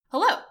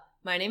Hello,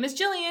 my name is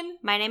Jillian.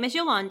 My name is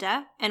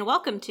Yolanda, and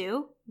welcome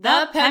to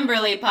The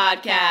Pemberley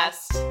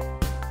Podcast.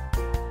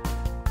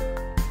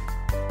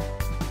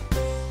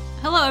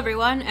 Hello,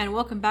 everyone, and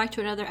welcome back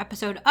to another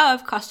episode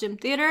of Costume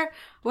Theater,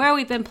 where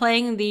we've been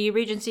playing the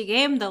Regency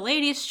game, The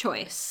Lady's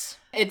Choice.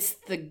 It's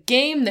the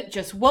game that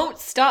just won't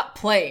stop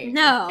playing.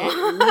 No.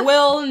 It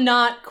will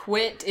not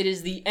quit. It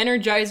is the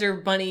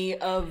Energizer Bunny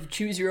of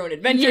Choose Your Own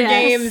Adventure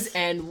games,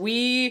 and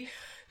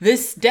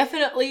this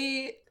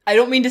definitely... I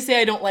don't mean to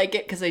say I don't like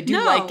it, because I do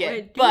like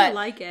it. But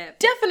like it.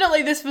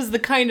 Definitely this was the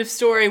kind of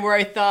story where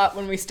I thought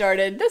when we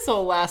started, this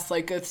will last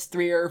like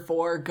 3 or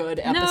 4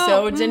 good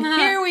episodes. And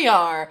here we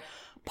are,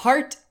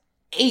 part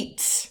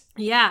 8.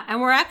 Yeah,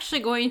 and we're actually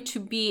going to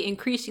be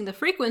increasing the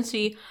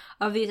frequency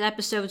of these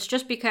episodes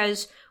just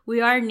because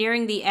we are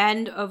nearing the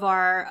end of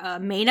our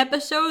main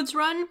episodes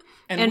run.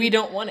 And we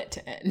don't want it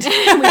to end.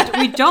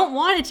 we don't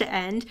want it to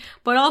end,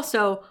 but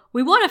also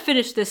we want to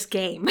finish this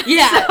game.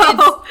 Yeah.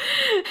 So,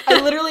 I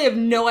literally have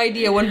no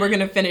idea when we're going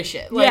to finish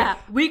it. Yeah,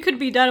 we could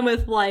be done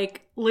with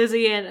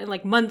Lizzie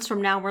and months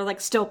from now we're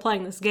still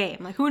playing this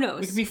game. Who knows?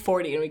 We could be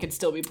 40 and we could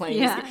still be playing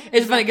this game.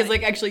 It's funny because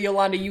actually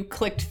Yolanda, you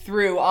clicked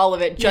through all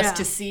of it just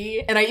to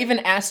see. And I even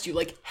asked you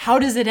how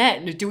does it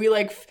end? Do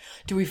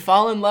we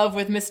fall in love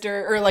with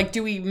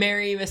do we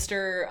marry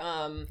Mr.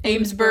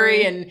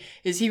 Amesbury, and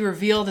is he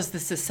revealed as the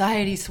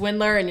society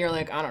swindler? And you're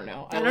like, I don't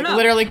know. I don't know.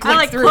 Literally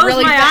clicked through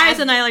really fast. I closed my eyes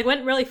and I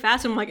went really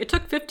fast. And I'm it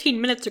took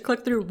 15 minutes to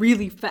click through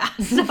really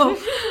fast. So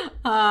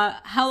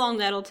how long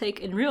that'll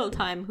take in real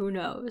time, who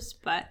knows?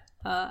 But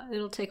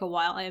it'll take a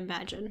while, I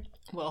imagine.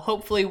 Well,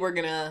 hopefully we're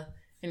going to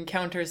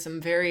encounter some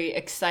very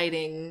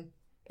exciting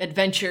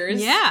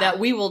adventures that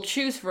we will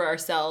choose for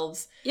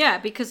ourselves. Yeah,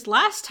 because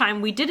last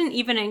time we didn't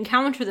even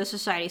encounter the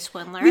society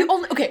swindler.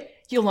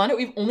 Yolanda,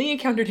 we've only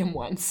encountered him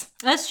once.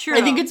 That's true.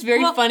 I think it's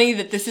very funny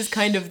that this is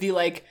kind of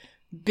the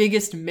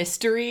biggest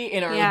mystery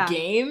in our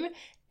game,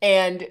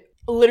 and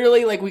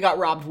literally we got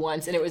robbed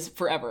once and it was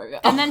forever ago.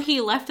 And then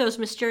he left those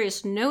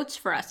mysterious notes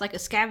for us, like a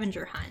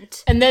scavenger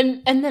hunt. And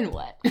then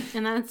what?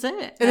 And that's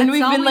it. And then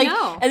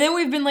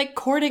we've been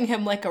courting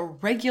him like a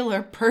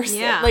regular person.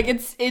 Yeah.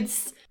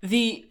 It's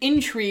the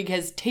intrigue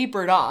has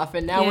tapered off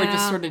and now we're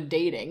just sort of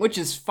dating, which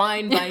is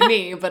fine by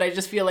me, but I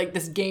just feel like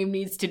this game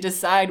needs to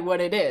decide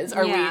what it is.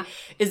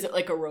 Is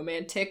it a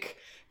romantic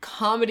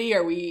comedy?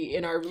 Are we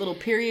in our little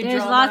period drama?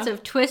 There's lots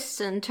of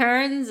twists and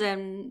turns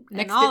and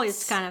all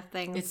these kind of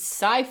things. It's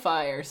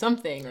sci-fi or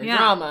something, or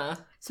drama.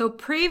 So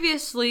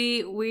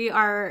previously, we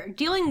are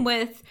dealing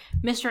with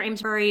Mr.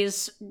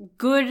 Amesbury's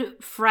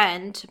good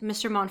friend,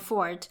 Mr.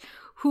 Montfort,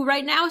 who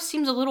right now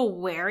seems a little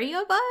wary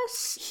of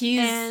us.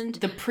 He's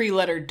the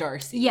pre-letter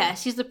Darcy.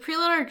 Yes, he's the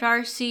pre-letter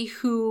Darcy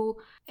who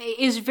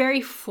is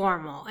very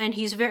formal, and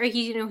he's used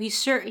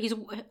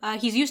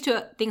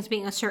to things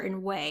being a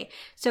certain way.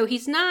 So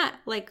he's not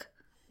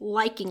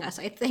liking us,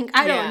 I think.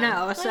 I don't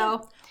know.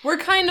 So we're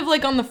kind of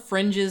on the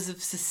fringes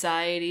of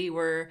society.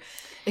 We're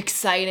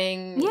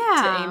exciting to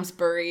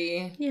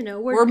Amesbury.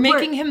 We're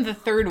making him the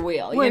third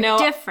wheel. We're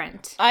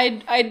different.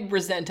 I'd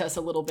resent us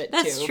a little bit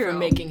That's too true. for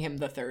making him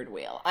the third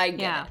wheel. I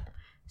get it.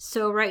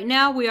 So right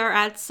now we are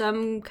at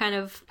some kind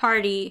of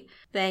party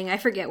thing. I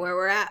forget where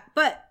we're at,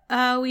 but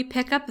we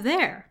pick up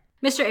there.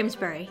 Mr.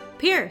 Amesbury,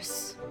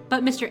 Pierce.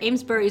 But Mr.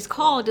 Amesbury's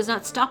call does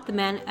not stop the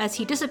man as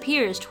he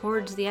disappears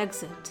towards the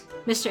exit.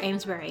 Mr.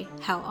 Amesbury,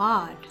 how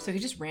odd. So he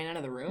just ran out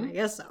of the room? I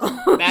guess so.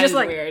 That is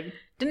weird.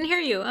 Didn't hear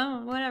you.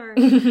 Oh, whatever.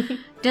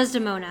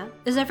 Desdemona,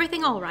 is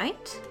everything all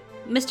right?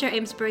 Mr.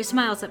 Amesbury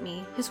smiles at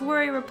me, his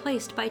worry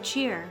replaced by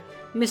cheer.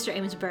 Mr.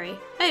 Amesbury,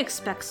 I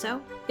expect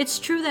so. It's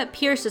true that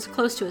Pierce is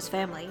close to his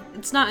family.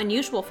 It's not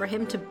unusual for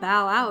him to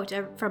bow out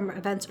from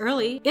events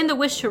early in the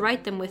wish to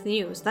write them with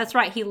news. That's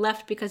right, he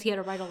left because he had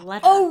to write a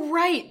letter. Oh,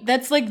 right.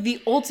 That's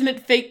the ultimate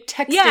fake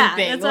texting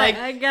thing. That's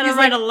I gotta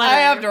write a letter. I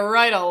have to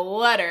write a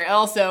letter.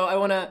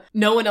 Also,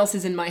 no one else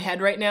is in my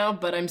head right now,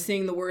 but I'm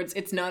seeing the words,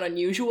 it's not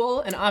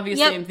unusual, and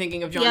obviously I'm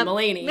thinking of John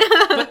Mulaney.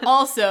 But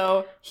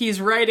also, he's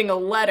writing a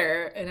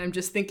letter, and I'm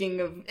just thinking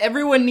of,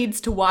 everyone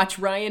needs to watch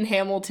Ryan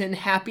Hamilton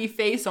Happy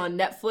Face on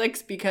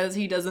Netflix because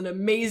he does an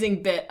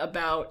amazing bit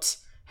about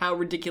how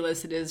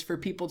ridiculous it is for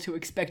people to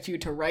expect you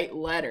to write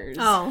letters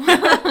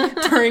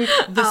during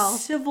the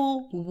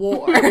Civil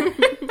War.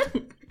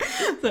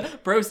 So,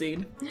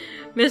 proceed.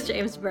 Mr.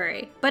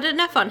 Amesbury, but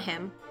enough on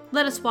him.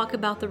 Let us walk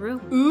about the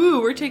room.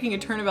 Ooh, we're taking a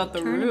turn about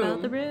the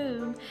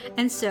room.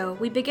 And so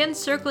we begin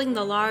circling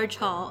the large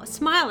hall,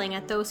 smiling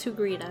at those who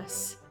greet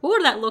us. What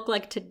would that look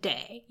like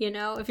today?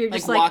 If you're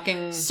just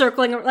walking,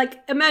 circling,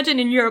 imagine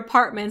in your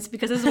apartments,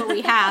 because this is what we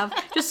have,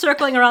 just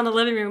circling around the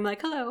living room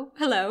hello.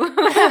 Hello.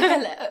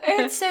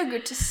 It's so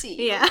good to see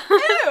you. Yeah.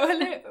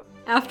 Hello.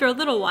 After a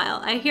little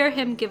while, I hear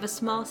him give a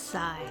small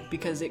sigh.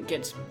 Because it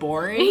gets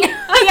boring?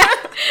 Oh,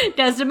 yeah.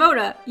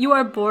 Desdemona, you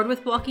are bored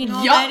with walking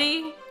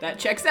already? Yup. That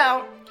checks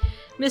out.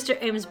 Mr.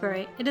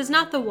 Amesbury, it is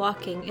not the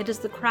walking, it is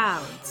the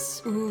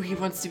crowds. Ooh, he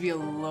wants to be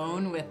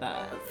alone with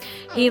us.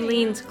 He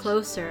leans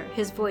closer,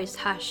 his voice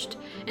hushed,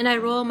 and I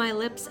roll my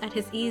lips at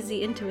his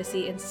easy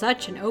intimacy in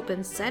such an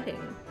open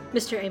setting.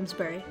 Mr.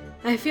 Amesbury,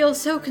 I feel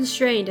so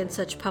constrained in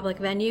such public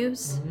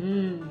venues.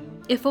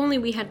 If only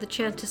we had the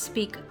chance to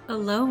speak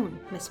alone,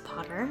 Miss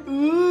Potter.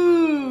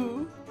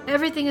 Ooh.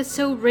 Everything is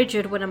so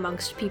rigid when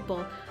amongst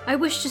people. I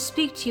wish to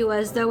speak to you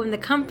as though in the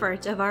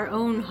comfort of our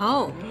own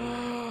home.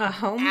 A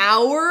home?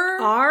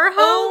 Our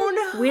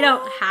home? We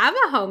don't have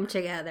a home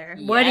together.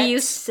 Yet. What do you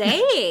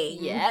say?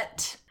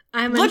 Yet.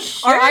 I'm Look,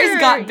 unsure. our eyes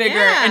got bigger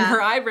and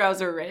her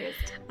eyebrows are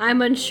raised.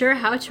 I'm unsure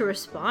how to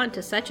respond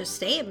to such a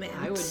statement.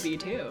 I would be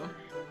too.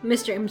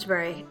 Mr.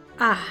 Amesbury.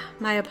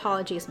 My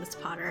apologies, Miss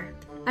Potter.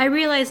 I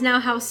realize now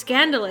how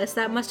scandalous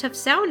that must have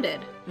sounded.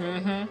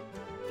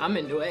 I'm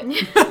into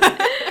it.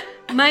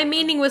 My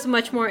meaning was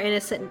much more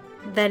innocent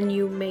than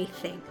you may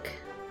think.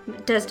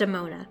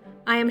 Desdemona.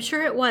 I am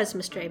sure it was,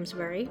 Mr.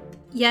 Amesbury.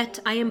 Yet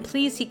I am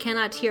pleased he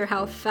cannot hear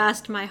how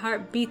fast my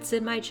heart beats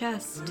in my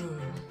chest.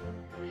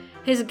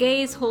 His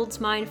gaze holds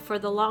mine for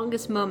the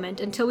longest moment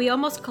until we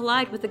almost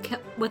collide with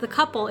a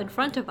couple in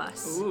front of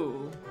us.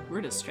 Ooh,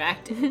 we're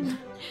distracted.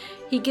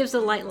 He gives a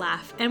light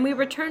laugh, and we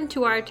return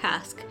to our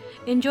task,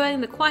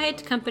 enjoying the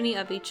quiet company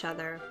of each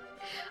other.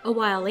 A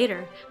while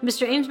later,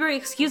 Mr. Amesbury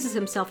excuses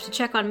himself to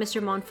check on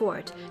Mr.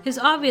 Montfort, his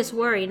obvious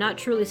worry not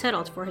truly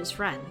settled for his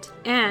friend.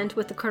 And,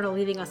 with the Colonel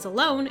leaving us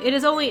alone, it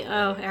is only,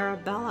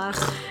 Arabella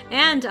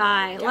and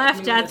I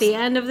left at the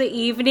end of the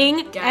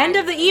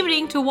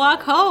evening to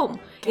walk home.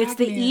 It's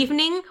the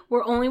evening,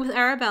 we're only with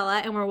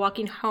Arabella, and we're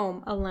walking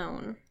home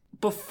alone.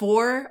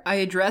 Before I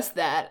address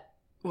that,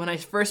 when I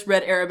first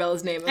read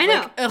Arabella's name, I was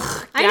like,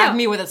 ugh, gag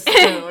me with a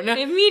spoon.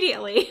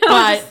 Immediately.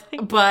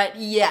 But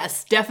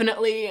yes,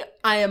 definitely,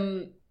 I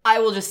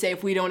will just say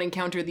if we don't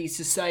encounter the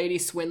society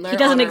swindler, he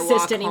doesn't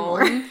exist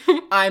anymore.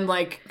 Home, I'm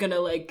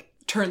gonna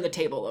turn the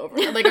table over.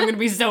 I'm gonna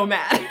be so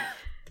mad.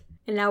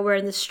 And now we're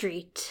in the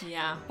street.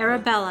 Yeah.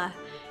 Arabella,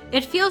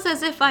 it feels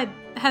as if I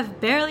have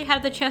barely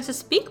had the chance to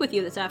speak with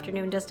you this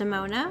afternoon,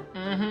 Desdemona.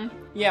 Mm-hmm.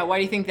 Yeah, why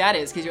do you think that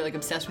is? Because you're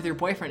obsessed with your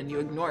boyfriend and you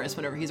ignore us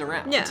whenever he's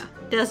around. Yeah,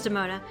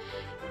 Desdemona.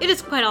 It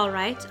is quite all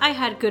right. I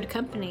had good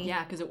company.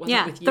 Yeah, because it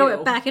wasn't with you. Throw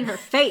it back in her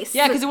face.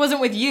 Yeah, because it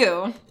wasn't with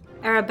you.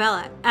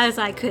 Arabella, as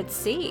I could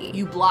see.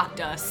 You blocked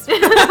us.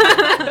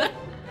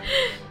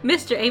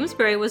 Mr.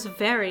 Amesbury was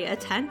very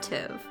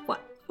attentive.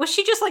 What? Was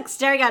she just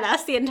staring at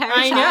us the entire time?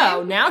 I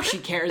know. Now she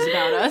cares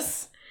about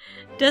us.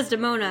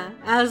 Desdemona,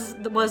 as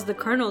was the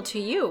Colonel to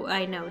you,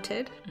 I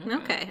noted.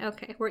 Okay.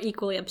 We're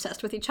equally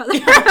obsessed with each other.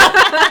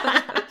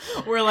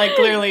 We're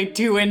clearly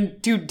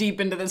too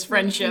deep into this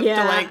friendship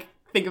to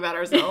think about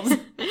ourselves.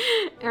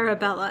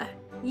 Arabella.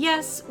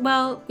 Yes,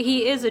 well,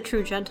 he is a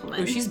true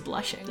gentleman. Oh, she's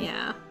blushing.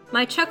 Yeah.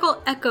 My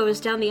chuckle echoes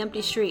down the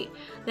empty street,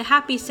 the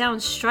happy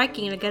sound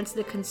striking against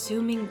the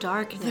consuming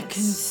darkness. The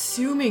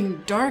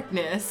consuming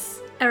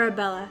darkness?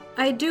 Arabella,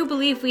 I do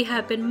believe we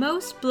have been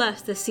most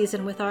blessed this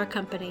season with our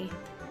company.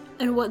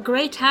 And what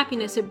great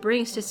happiness it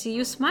brings to see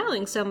you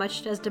smiling so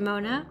much,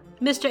 Desdemona.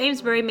 Mr.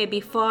 Amesbury may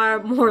be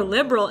far more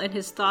liberal in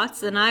his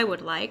thoughts than I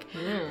would like,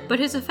 but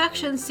his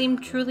affections seem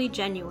truly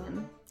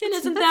genuine. And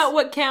isn't that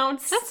what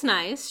counts? That's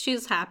nice.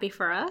 She's happy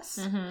for us.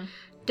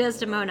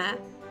 Desdemona,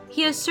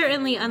 he is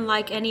certainly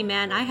unlike any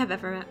man I have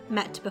ever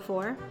met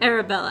before.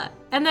 Arabella,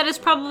 and that is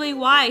probably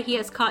why he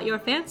has caught your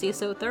fancy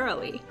so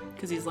thoroughly.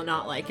 Because he's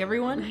not like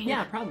everyone?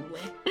 Yeah,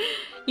 probably.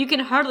 You can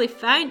hardly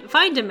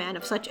find a man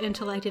of such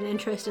intellect and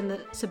interest in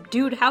the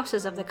subdued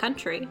houses of the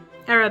country.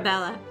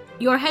 Arabella,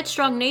 your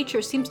headstrong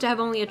nature seems to have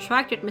only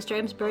attracted Mr.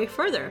 Amesbury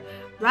further,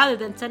 rather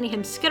than sending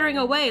him skittering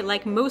away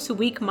like most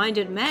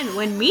weak-minded men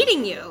when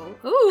meeting you.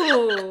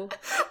 Ooh.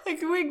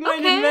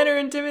 Weak-minded men are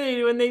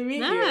intimidated when they meet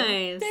you.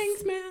 Nice.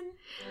 Thanks, man.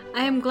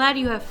 I am glad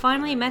you have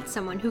finally met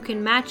someone who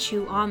can match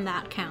you on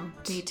that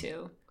count. Me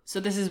too. So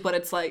this is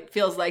what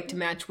feels like to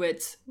match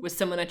wits with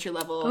someone at your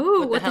level.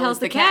 Ooh, what the hell's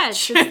the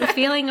catch? It's the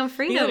feeling of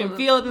freedom. You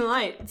feel it in the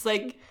light. It's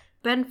like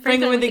Ben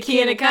Franklin with the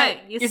key and a kite.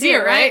 You see it,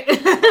 right?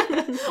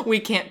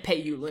 We can't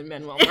pay you,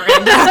 Lin-Manuel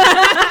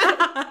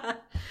Miranda.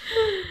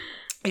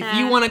 If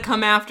you want to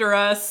come after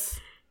us,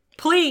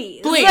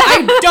 please.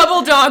 I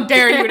double dog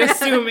dare you to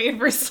sue me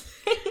for saying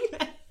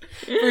that.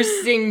 For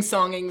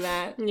sing-songing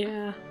that.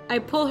 Yeah. I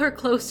pull her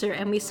closer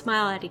and we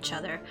smile at each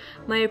other.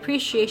 My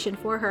appreciation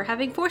for her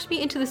having forced me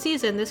into the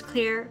season this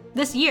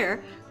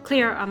year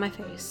clear on my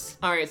face.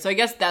 Alright, so I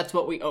guess that's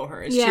what we owe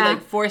her. Is she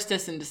forced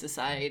us into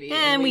society.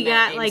 And we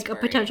got a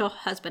potential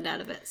husband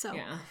out of it, so.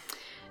 Yeah.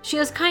 She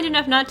was kind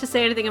enough not to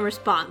say anything in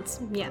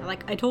response. Yeah,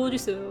 I told you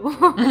so.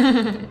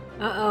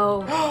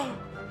 Uh-oh.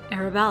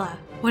 Arabella,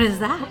 what is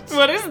that?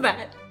 What is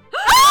that?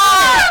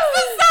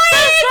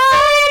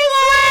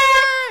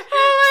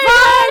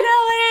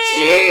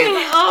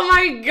 Jeez! Oh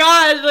my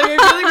gosh! I feel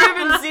like we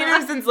haven't seen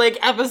him since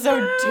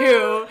episode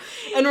 2,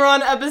 and we're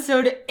on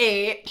episode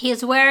 8. He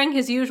is wearing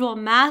his usual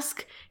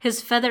mask,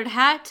 his feathered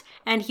hat,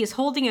 and he's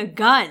holding a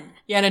gun.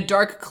 Yeah, and a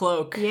dark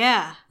cloak.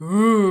 Yeah.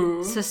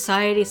 Ooh.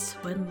 Society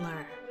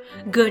swindler.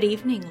 Good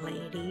evening,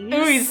 ladies.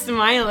 Ooh, he's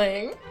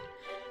smiling.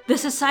 The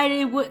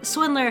society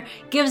swindler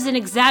gives an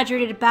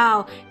exaggerated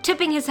bow,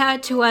 tipping his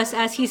hat to us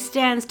as he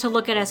stands to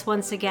look at us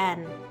once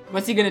again.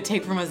 What's he gonna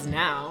take from us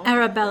now?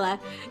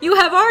 Arabella, you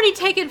have already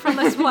taken from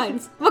us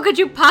once. What could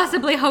you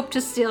possibly hope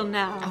to steal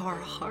now? Our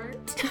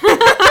heart.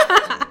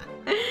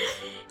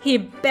 He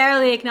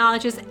barely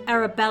acknowledges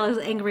Arabella's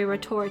angry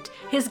retort,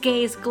 his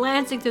gaze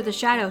glancing through the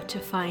shadow to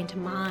find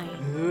mine.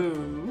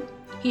 Ooh.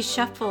 He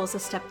shuffles a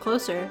step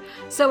closer,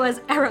 so as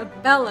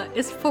Arabella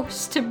is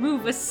forced to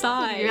move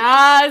aside.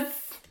 Yes!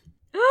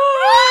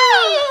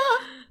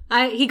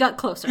 He got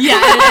closer.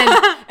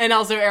 Yeah, and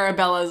also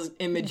Arabella's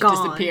image Gone.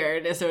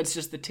 disappeared, so it's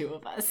just the two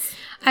of us.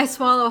 I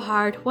swallow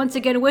hard, once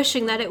again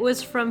wishing that it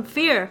was from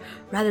fear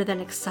rather than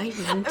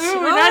excitement. Ooh,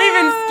 we're not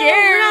even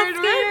scared. We're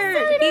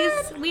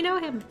not scared. We know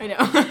him. I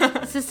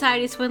know.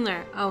 Society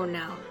swindler. Oh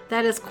no.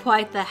 That is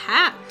quite the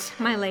hat,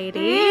 my lady.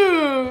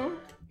 Ooh.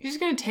 You're just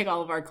gonna take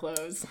all of our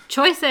clothes.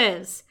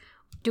 Choices.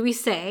 Do we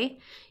say,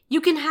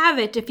 you can have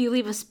it if you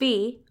leave us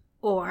be,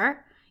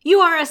 or, you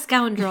are a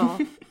scoundrel,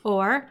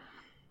 or,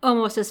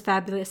 almost as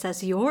fabulous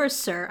as yours,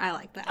 sir. I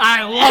like that.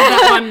 I love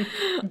that one.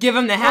 Give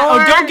him the hat.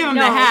 Or, don't give him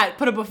no. the hat.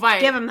 Put up a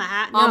fight. Give him the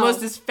hat. No.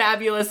 Almost as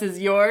fabulous as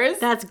yours.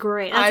 That's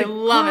great. That's I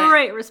love it.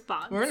 great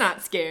response. We're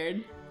not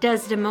scared.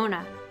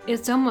 Desdemona.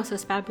 It's almost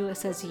as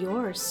fabulous as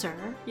yours,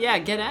 sir. Yeah,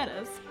 get at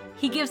us.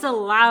 He gives a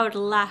loud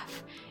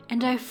laugh,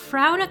 and I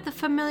frown at the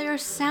familiar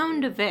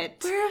sound of it.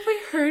 Where have we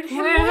heard him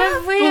Where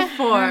have we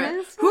before? heard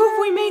his Who have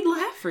we made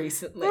laugh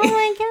recently? Oh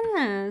my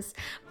goodness.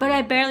 But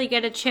I barely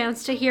get a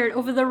chance to hear it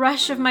over the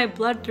rush of my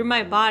blood through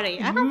my body.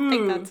 I don't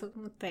think that's a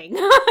thing.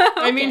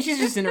 I mean, she's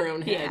just in her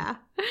own head. Yeah.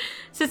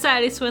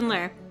 Society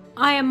swindler.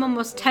 I am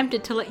almost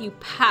tempted to let you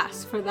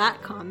pass for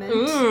that comment.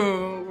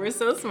 Ooh, we're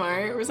so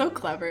smart. We're so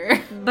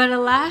clever. But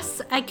alas,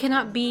 I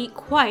cannot be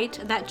quite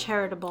that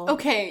charitable.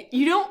 Okay,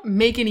 you don't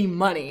make any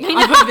money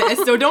off of this,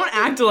 so don't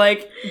act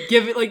like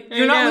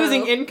you're not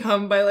losing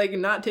income by like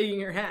not taking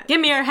your hat. Give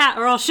me your hat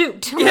or I'll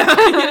shoot.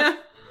 Yeah.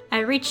 I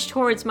reach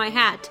towards my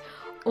hat,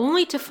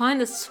 only to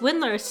find the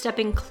swindler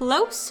stepping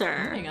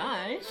closer. Oh my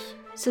gosh.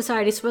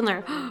 Society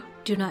swindler.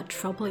 Do not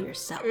trouble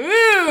yourself.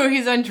 Ooh,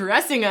 he's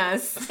undressing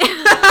us. Again!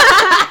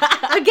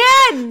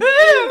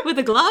 With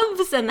the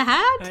gloves and the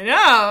hat. I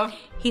know.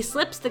 He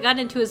slips the gun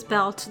into his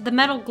belt, the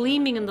metal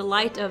gleaming in the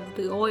light of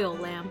the oil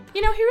lamp.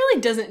 You know, he really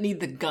doesn't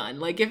need the gun.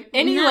 Like, if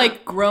any,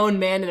 grown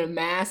man in a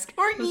mask,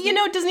 or,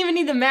 doesn't even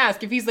need the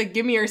mask. If he's like,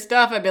 give me your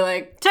stuff, I'd be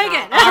like, take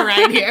it. All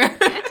right, here.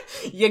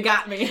 You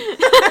got me.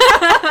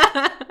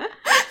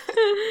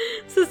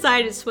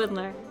 Society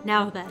swindler.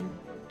 Now then.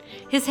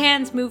 His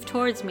hands move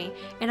towards me,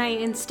 and I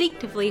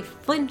instinctively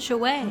flinch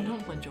away. Oh,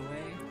 don't flinch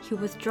away. He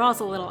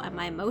withdraws a little at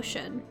my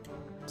motion.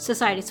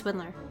 Society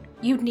swindler.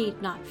 You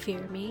need not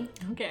fear me.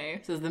 Okay,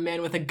 says the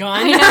man with a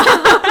gun.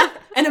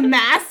 And a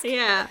mask?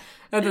 Yeah.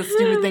 That's a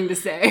stupid thing to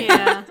say.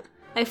 Yeah.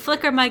 I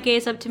flicker my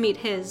gaze up to meet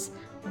his,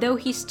 though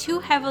he's too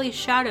heavily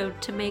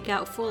shadowed to make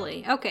out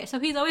fully. Okay, so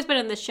he's always been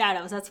in the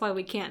shadows. That's why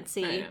we can't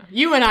see.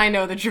 You and I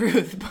know the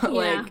truth, but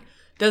Yeah.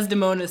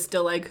 Desdemona's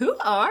still like, who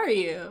are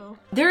you?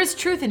 There is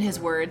truth in his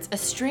words, a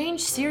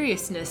strange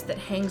seriousness that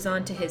hangs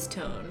on to his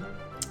tone.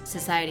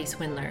 Society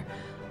swindler,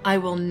 I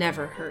will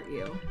never hurt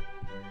you.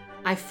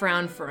 I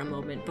frown for a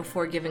moment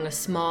before giving a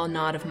small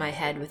nod of my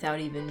head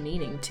without even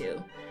meaning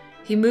to.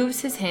 He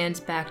moves his hands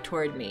back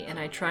toward me, and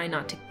I try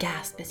not to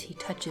gasp as he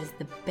touches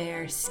the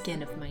bare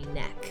skin of my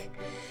neck.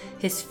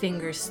 His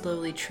fingers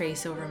slowly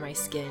trace over my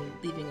skin,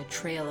 leaving a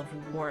trail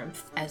of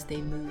warmth as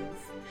they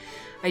move.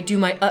 I do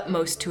my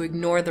utmost to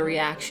ignore the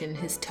reaction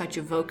his touch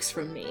evokes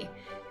from me,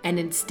 and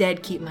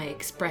instead keep my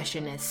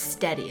expression as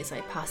steady as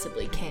I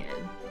possibly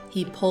can.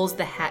 He pulls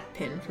the hat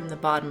pin from the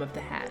bottom of the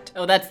hat.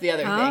 Oh, that's the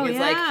other thing.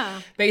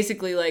 It's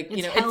basically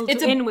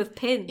it's in with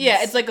pins.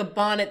 Yeah, it's like a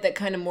bonnet that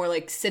kind of more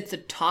like sits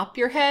atop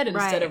your head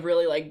instead of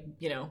really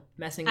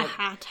messing a up.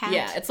 hat.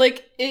 Yeah, it's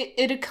like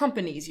it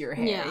accompanies your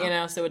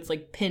hair, so it's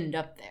like pinned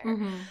up there.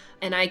 Mm-hmm.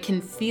 And I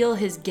can feel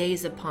his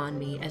gaze upon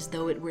me as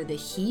though it were the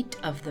heat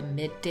of the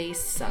midday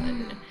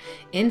sun.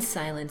 In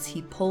silence,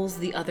 he pulls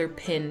the other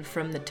pin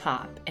from the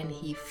top, and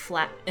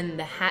and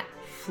the hat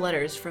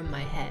flutters from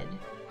my head.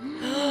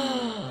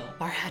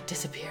 Our hat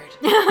disappeared.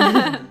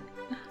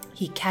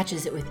 He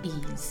catches it with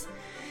ease.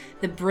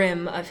 The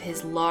brim of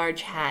his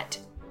large hat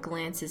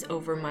glances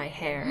over my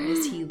hair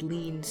as he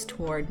leans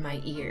toward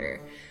my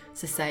ear.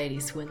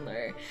 Society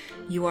swindler,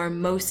 you are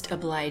most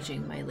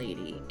obliging, my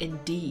lady.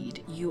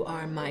 Indeed, you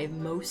are my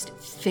most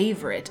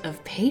favorite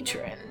of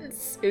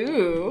patrons.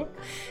 Ooh.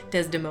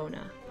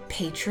 Desdemona,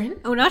 patron?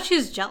 Oh, now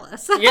she's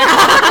jealous.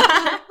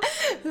 Yeah.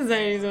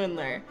 Society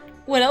swindler,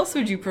 what else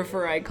would you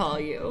prefer I call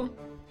you?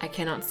 I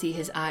cannot see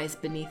his eyes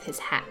beneath his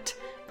hat,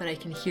 but I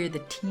can hear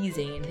the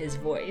teasing in his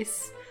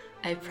voice.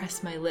 I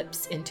press my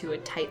lips into a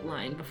tight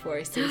line before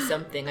I say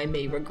something I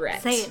may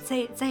regret. Say it.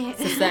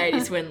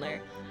 Society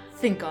swindler,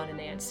 think on an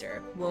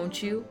answer,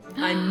 won't you?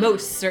 I'm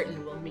most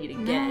certain we'll meet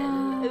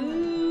again. No.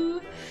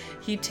 Ooh.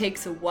 He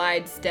takes a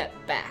wide step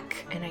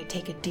back, and I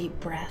take a deep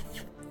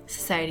breath.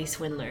 Society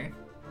swindler,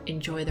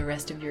 enjoy the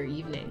rest of your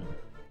evening.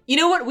 You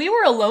know what? We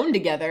were alone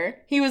together.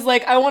 He was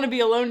like, I want to be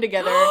alone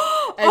together.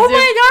 Oh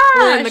my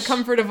gosh! We're in the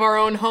comfort of our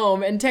own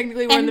home. And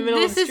technically we're in the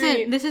middle of the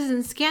street. This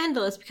isn't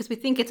scandalous because we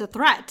think it's a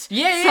threat.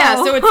 Yeah.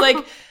 So it's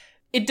like,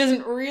 it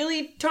doesn't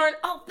really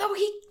although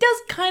he does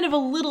kind of a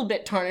little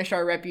bit tarnish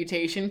our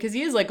reputation because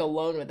he is like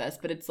alone with us.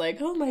 But it's like,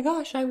 oh my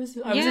gosh, I was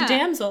a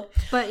damsel.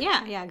 But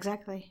yeah,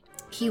 exactly.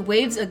 He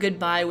waves a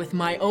goodbye with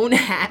my own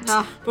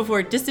hat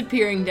before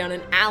disappearing down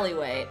an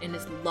alleyway and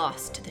is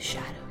lost to the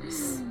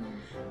shadows.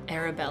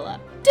 Arabella.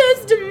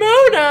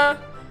 Desdemona!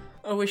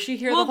 Oh, was she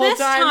here the whole time? Well, this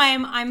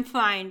time I'm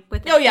fine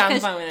with it. Oh, yeah, I'm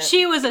fine with it.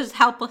 She was as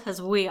helpless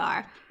as we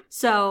are.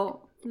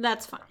 So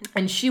that's fine.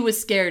 And she was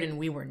scared and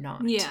we were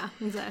not. Yeah,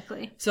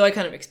 exactly. So I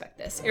kind of expect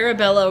this.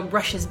 Arabella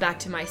rushes back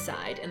to my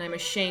side and I'm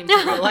ashamed to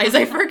realize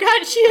I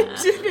forgot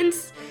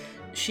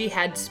she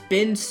had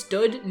been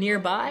stood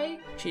nearby.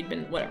 She'd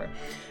been, whatever.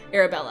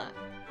 Arabella.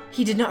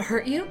 He did not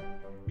hurt you?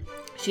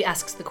 She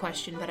asks the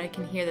question, but I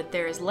can hear that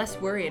there is less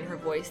worry in her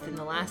voice than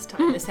the last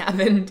time this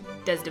happened.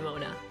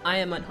 Desdemona. I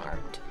am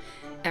unharmed.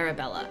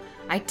 Arabella.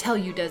 I tell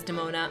you,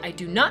 Desdemona, I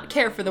do not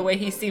care for the way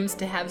he seems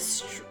to have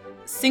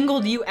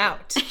singled you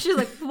out. She's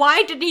like,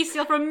 why did he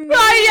steal from me?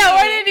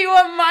 Why did he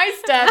want my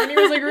stuff? And he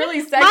was like really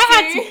sexy. My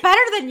hat's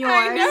better than yours.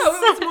 I know,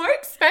 it's more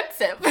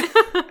expensive.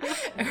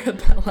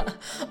 Arabella,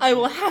 I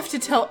will have to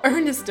tell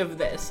Ernest of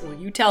this. Well,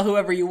 you tell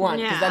whoever you want,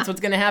 because that's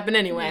what's going to happen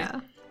anyway. Yeah.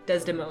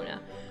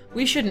 Desdemona.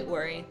 We shouldn't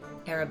worry.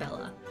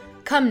 Arabella.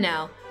 Come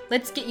now,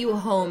 let's get you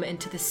home and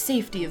to the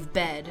safety of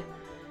bed.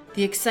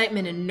 The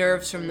excitement and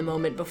nerves from the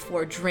moment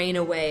before drain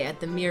away at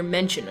the mere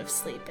mention of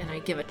sleep, and I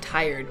give a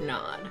tired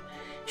nod.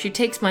 She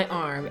takes my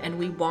arm, and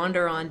we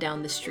wander on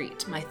down the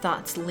street, my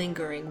thoughts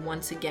lingering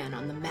once again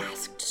on the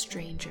masked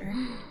stranger.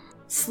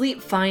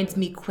 Sleep finds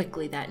me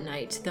quickly that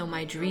night, though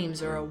my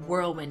dreams are a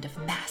whirlwind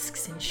of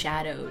masks and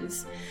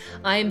shadows.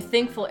 I am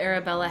thankful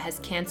Arabella has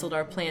canceled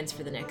our plans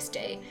for the next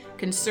day,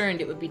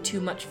 concerned it would be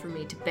too much for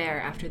me to bear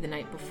after the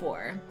night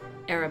before.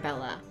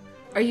 Arabella.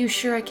 Are you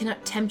sure I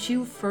cannot tempt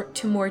you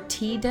to more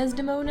tea,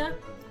 Desdemona?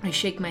 I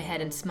shake my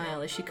head and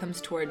smile as she comes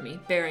toward me,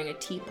 bearing a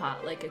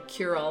teapot like a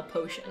cure-all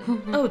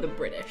potion. Oh, the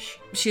British.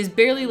 She has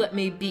barely let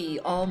me be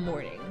all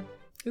morning.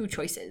 Ooh,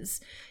 choices.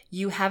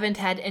 You haven't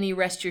had any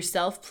rest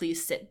yourself,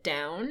 please sit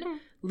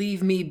down.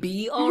 Leave me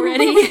be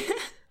already.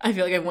 I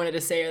feel like I wanted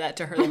to say that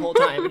to her the whole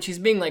time, but she's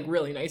being like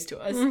really nice to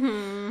us.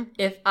 Mm-hmm.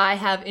 If I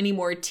have any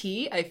more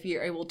tea, I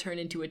fear I will turn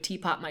into a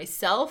teapot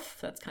myself.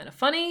 That's kind of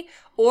funny.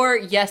 Or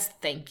yes,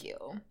 thank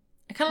you.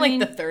 I kind of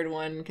like the third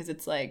one because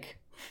it's like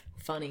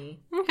funny.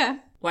 Okay.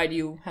 Why do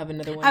you have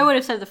another one? I would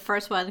have said the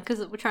first one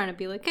because we're trying to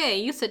be like,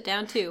 hey, you sit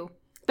down too.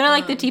 But I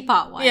like the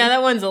teapot one. Yeah,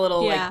 that one's a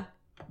little like,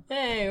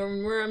 hey,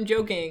 I'm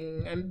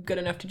joking. I'm good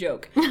enough to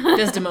joke.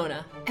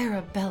 Desdemona.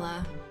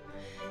 Arabella.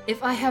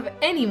 If I have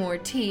any more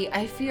tea,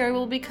 I fear I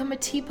will become a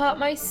teapot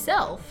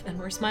myself. And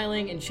we're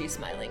smiling and she's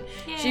smiling.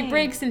 Yay. She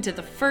breaks into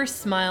the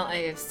first smile I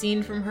have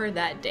seen from her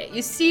that day.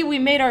 You see, we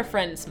made our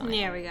friend smile.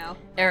 There we go.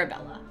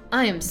 Arabella.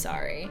 I am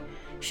sorry.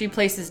 She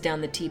places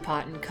down the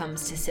teapot and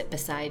comes to sit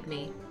beside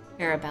me.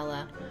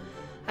 Arabella.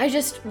 I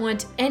just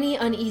want any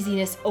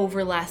uneasiness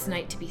over last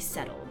night to be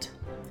settled.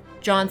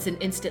 Johnson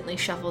instantly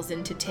shuffles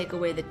in to take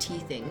away the tea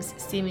things,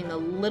 seeming a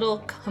little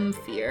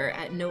comfier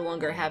at no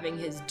longer having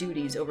his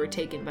duties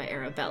overtaken by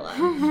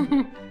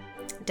Arabella.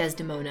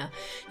 Desdemona,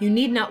 you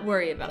need not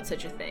worry about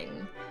such a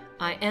thing.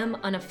 I am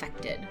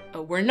unaffected.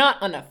 Oh, we're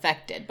not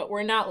unaffected, but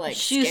we're not like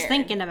She's scared.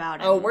 Thinking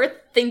about it. Oh, we're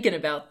thinking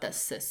about the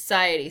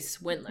society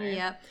swindler.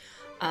 Yep.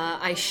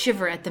 I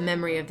shiver at the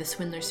memory of the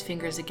swindler's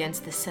fingers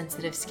against the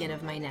sensitive skin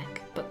of my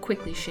neck, but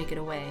quickly shake it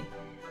away.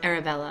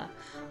 Arabella,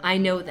 I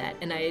know that,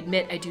 and I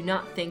admit I do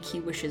not think he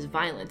wishes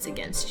violence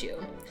against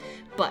you.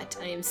 But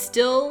I am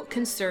still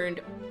concerned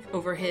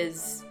over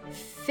his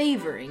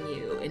favoring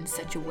you in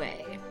such a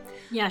way.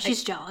 Yeah,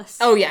 she's jealous.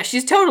 Oh, yeah,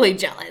 she's totally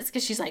jealous,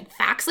 because she's like,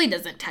 Foxley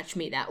doesn't touch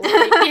me that way.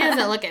 He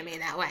doesn't look at me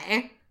that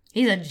way.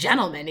 He's a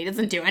gentleman. He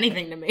doesn't do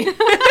anything to me.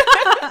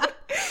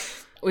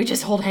 We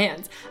just hold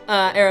hands.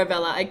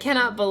 Arabella, I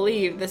cannot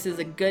believe this is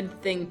a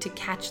good thing to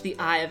catch the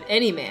eye of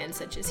any man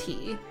such as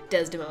he.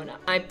 Desdemona,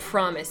 I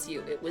promise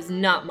you it was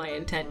not my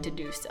intent to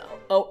do so.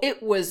 Oh,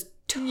 it was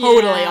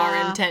totally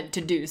our intent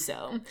to do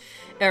so.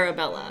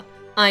 Arabella,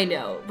 I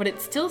know, but it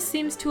still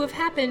seems to have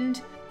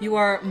happened. You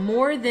are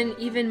more than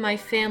even my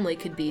family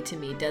could be to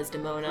me,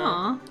 Desdemona.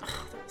 Aww.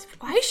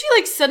 Why is she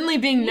like suddenly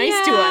being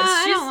nice to us?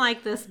 I don't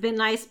like this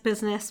nice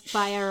business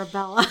by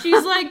Arabella.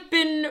 She's like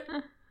been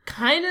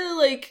kind of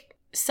like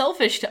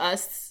selfish to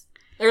us,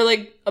 or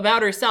like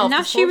about herself.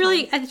 Now she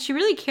really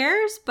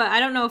cares, but I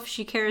don't know if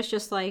she cares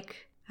just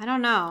like, I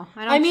don't know.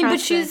 I mean,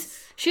 but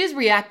she is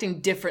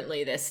reacting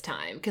differently this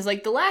time, because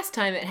like the last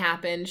time it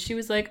happened, she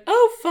was like,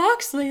 oh,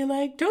 Foxley,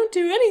 like don't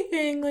do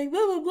anything, like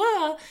blah blah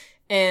blah,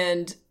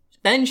 and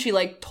then she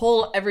like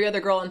told every other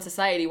girl in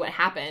society what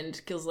happened,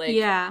 because like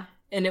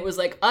and it was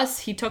like us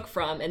he took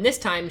from, and this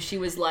time she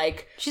was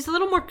like... She's a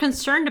little more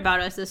concerned about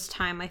us this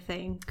time, I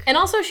think. And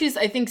also she's,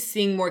 I think,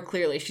 seeing more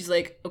clearly. She's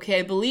like, okay,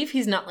 I believe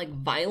he's not, like,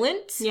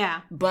 violent.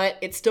 Yeah. But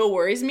it still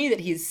worries me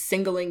that he's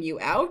singling you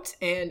out,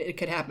 and it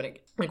could happen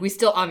again. Like, we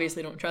still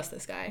obviously don't trust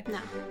this guy. No.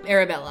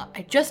 Arabella,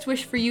 I just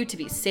wish for you to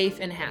be safe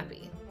and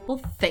happy. Well,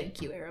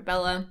 thank you,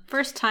 Arabella.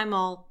 First time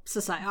all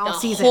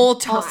season. The whole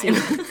time.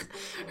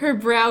 Her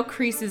brow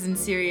creases in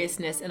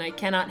seriousness, and I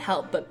cannot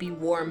help but be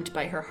warmed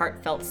by her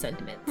heartfelt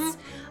sentiments.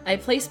 I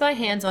place my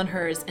hands on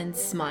hers and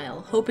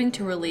smile, hoping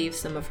to relieve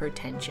some of her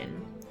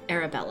tension.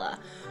 Arabella,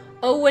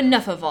 oh,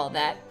 enough of all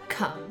that.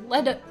 Come,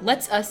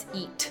 let's us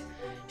eat.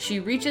 She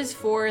reaches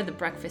for the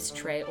breakfast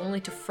tray, only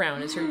to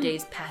frown as her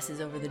gaze passes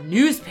over the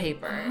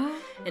newspaper.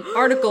 An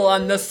article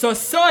on the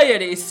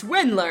Society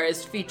Swindler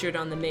is featured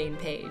on the main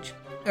page.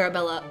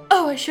 Arabella,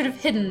 oh, I should have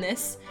hidden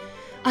this.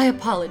 I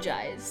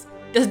apologize.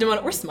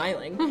 Desdemona, we're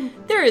smiling.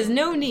 There is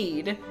no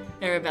need.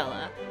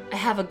 Arabella, I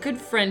have a good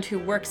friend who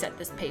works at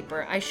this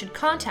paper. I should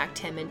contact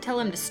him and tell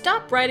him to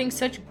stop writing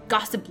such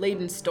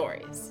gossip-laden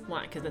stories.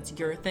 Why, because that's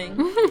your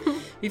thing?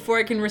 Before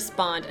I can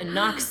respond, a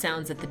knock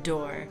sounds at the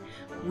door.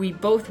 We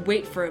both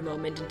wait for a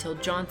moment until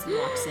Johnson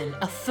walks in,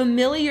 a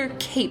familiar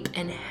cape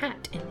and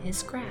hat in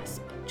his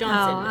grasp.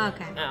 Johnson. Oh,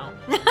 okay.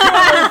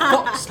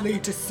 Oh. Foxley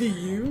to see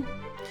you.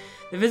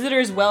 The visitor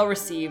is well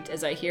received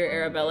as I hear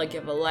Arabella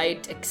give a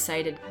light,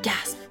 excited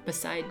gasp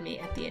beside me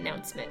at the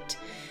announcement.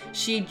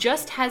 She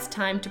just has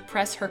time to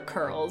press her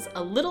curls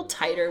a little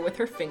tighter with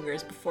her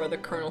fingers before the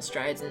Colonel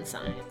strides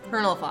inside.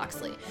 Colonel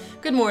Foxley.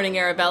 Good morning,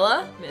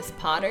 Arabella. Miss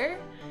Potter.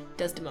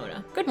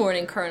 Desdemona. Good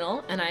morning,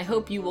 Colonel, and I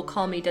hope you will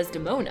call me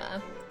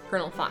Desdemona.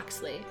 Colonel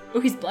Foxley. Oh,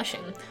 he's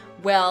blushing.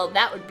 Well,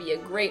 that would be a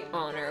great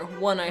honor,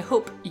 one I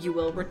hope you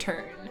will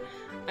return.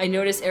 I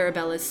notice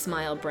Arabella's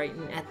smile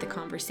brighten at the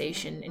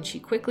conversation, and she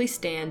quickly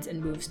stands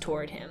and moves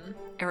toward him.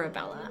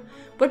 Arabella.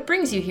 What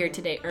brings you here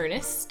today,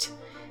 Ernest?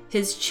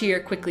 His cheer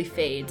quickly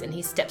fades, and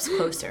he steps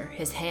closer,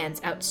 his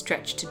hands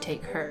outstretched to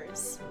take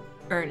hers.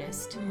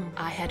 Ernest.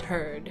 I had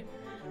heard.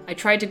 I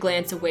tried to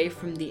glance away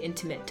from the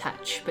intimate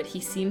touch, but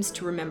he seems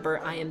to remember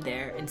I am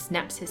there and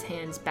snaps his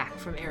hands back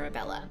from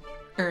Arabella.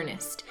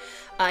 Ernest.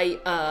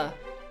 I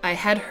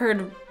had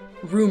heard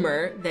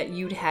rumor that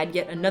you'd had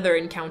yet another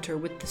encounter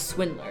with the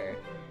swindler.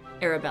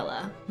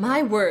 Arabella.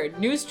 My word,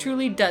 news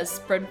truly does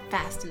spread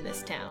fast in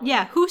this town.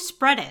 Yeah, who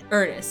spread it?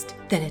 Ernest.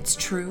 Then it's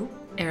true?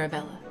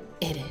 Arabella.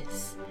 It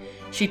is.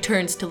 She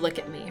turns to look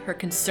at me, her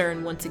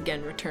concern once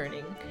again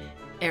returning.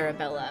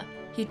 Arabella.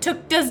 He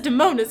took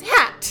Desdemona's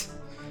hat!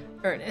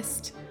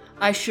 Ernest.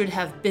 I should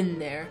have been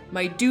there.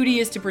 My duty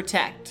is to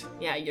protect.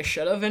 Yeah, you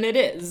should have, and it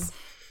is.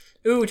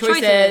 Ooh, Choice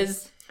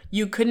says,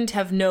 you couldn't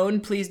have known.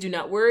 Please do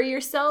not worry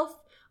yourself.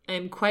 I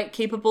am quite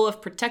capable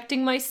of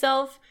protecting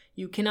myself.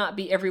 You cannot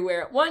be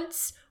everywhere at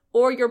once,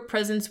 or your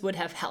presence would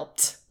have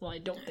helped. Well, I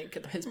don't think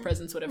his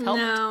presence would have helped.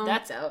 No.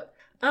 That's out.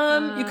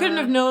 You couldn't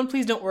have known.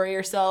 Please don't worry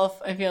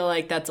yourself. I feel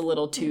like that's a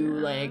little too,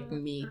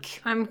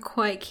 meek. I'm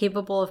quite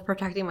capable of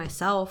protecting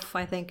myself,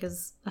 I think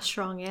is a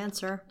strong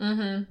answer.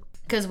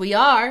 Because we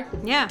are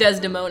Yeah.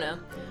 Desdemona.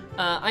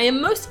 I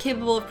am most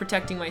capable of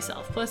protecting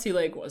myself. Plus, he,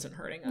 wasn't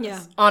hurting us. Yeah.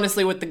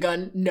 Honestly, with the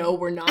gun, no,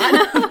 we're not.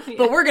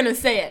 But we're gonna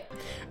say it.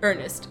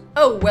 Ernest.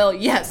 Oh, well,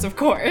 yes, of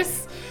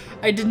course.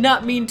 I did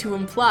not mean to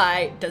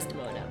imply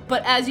Desdemona.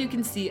 But as you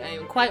can see, I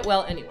am quite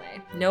well anyway.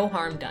 No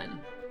harm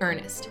done.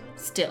 Ernest.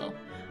 Still.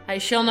 I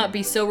shall not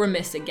be so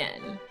remiss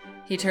again.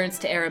 He turns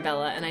to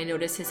Arabella, and I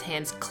notice his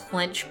hands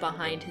clench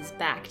behind his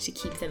back to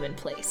keep them in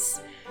place.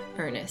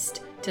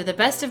 Ernest. To the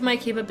best of my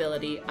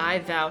capability, I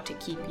vow to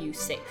keep you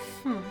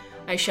safe.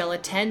 I shall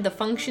attend the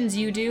functions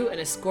you do and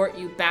escort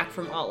you back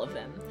from all of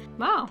them.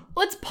 Wow.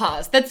 Let's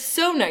pause. That's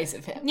so nice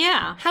of him.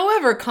 Yeah.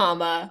 However,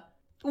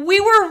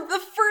 we were, the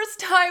first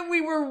time we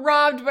were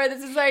robbed by the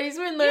Society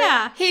Swindler,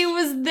 Yeah. he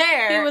was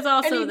there. He was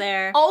also and he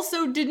there.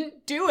 also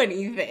didn't do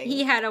anything.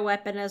 He had a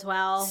weapon as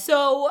well.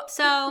 So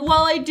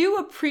while I do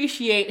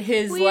appreciate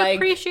his, we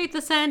appreciate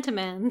the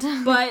sentiment.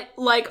 but,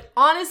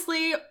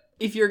 honestly,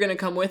 if you're gonna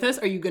come with us,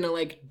 are you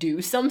gonna,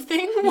 do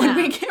something when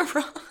we get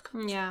robbed?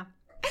 Yeah.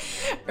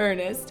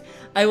 Ernest,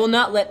 I will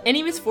not let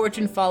any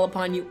misfortune fall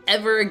upon you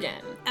ever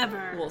again.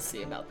 Ever. We'll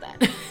see about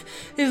that.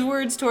 His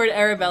words toward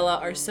Arabella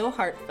are so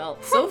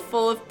heartfelt, so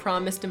full of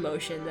promised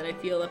emotion that I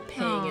feel a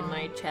pang in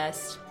my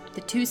chest.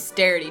 The two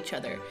stare at each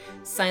other,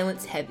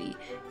 silence heavy,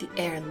 the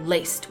air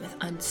laced with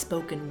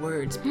unspoken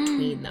words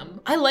between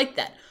them. I like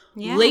that.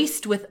 Yeah.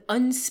 Laced with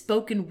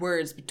unspoken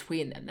words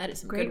between them. That is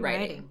some Great good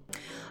writing.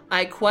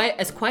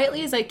 As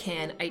quietly as I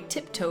can, I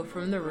tiptoe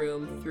from the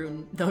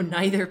room, though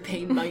neither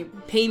pay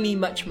me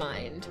much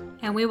mind.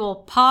 And we will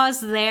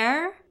pause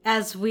there,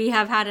 as we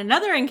have had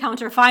another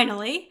encounter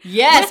finally.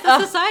 Yes! With the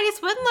Society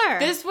Swindler.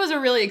 This was a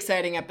really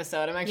exciting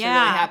episode. I'm actually really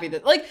Yeah. happy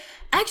that,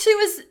 actually it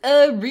was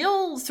a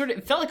real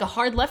it felt like a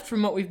hard left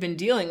from what we've been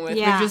dealing with.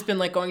 Yeah. We've just been,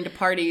 going to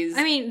parties.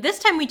 I mean, this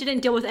time we didn't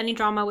deal with any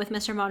drama with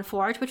Mr.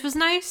 Montfort, which was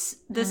nice.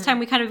 This time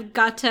we kind of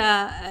got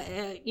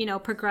to,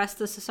 progress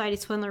the Society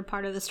Swindler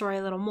part of the story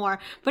a little more.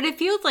 But it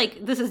feels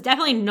like this is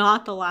definitely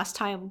not the last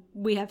time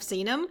we have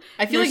seen him.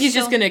 I feel like he's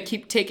just going to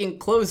keep taking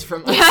clothes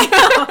from us. I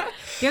know.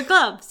 Your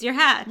gloves, your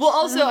hat. Well,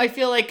 also, Also, I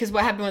feel like, because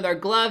what happened with our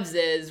gloves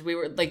is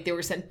they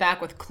were sent back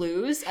with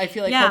clues. I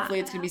feel like hopefully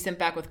it's going to be sent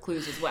back with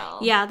clues as well.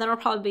 Yeah, that'll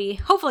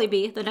hopefully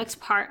be the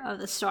next part of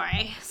the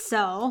story.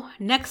 So,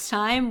 next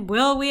time,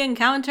 will we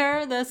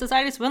encounter the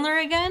Society Swindler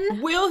again?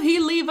 Will he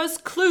leave us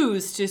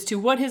clues as to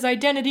what his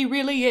identity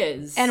really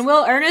is? And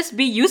will Ernest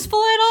be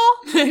useful at all?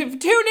 Tune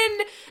in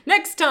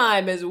next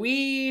time as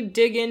we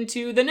dig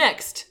into the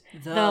next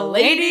The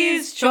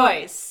Lady's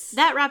Choice.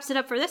 That wraps it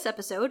up for this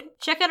episode.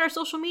 Check out our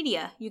social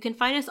media. You can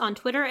find us on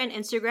Twitter and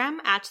Instagram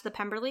at The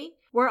Pemberley.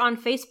 We're on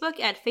Facebook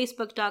at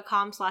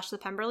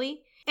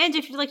facebook.com/thepemberley. And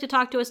if you'd like to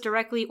talk to us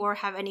directly or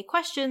have any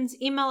questions,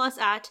 email us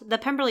at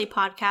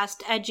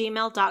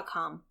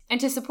thepemberleypodcast@gmail.com.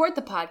 And to support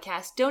the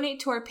podcast, donate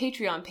to our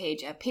Patreon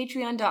page at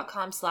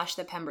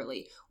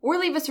patreon.com/thepemberley, or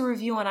leave us a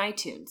review on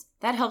iTunes.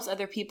 That helps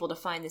other people to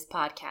find this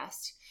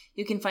podcast.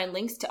 You can find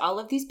links to all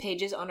of these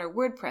pages on our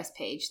WordPress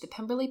page,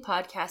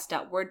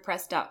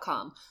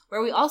 thepemberleypodcast.wordpress.com,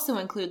 where we also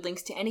include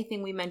links to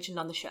anything we mentioned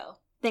on the show.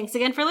 Thanks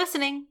again for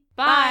listening.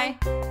 Bye!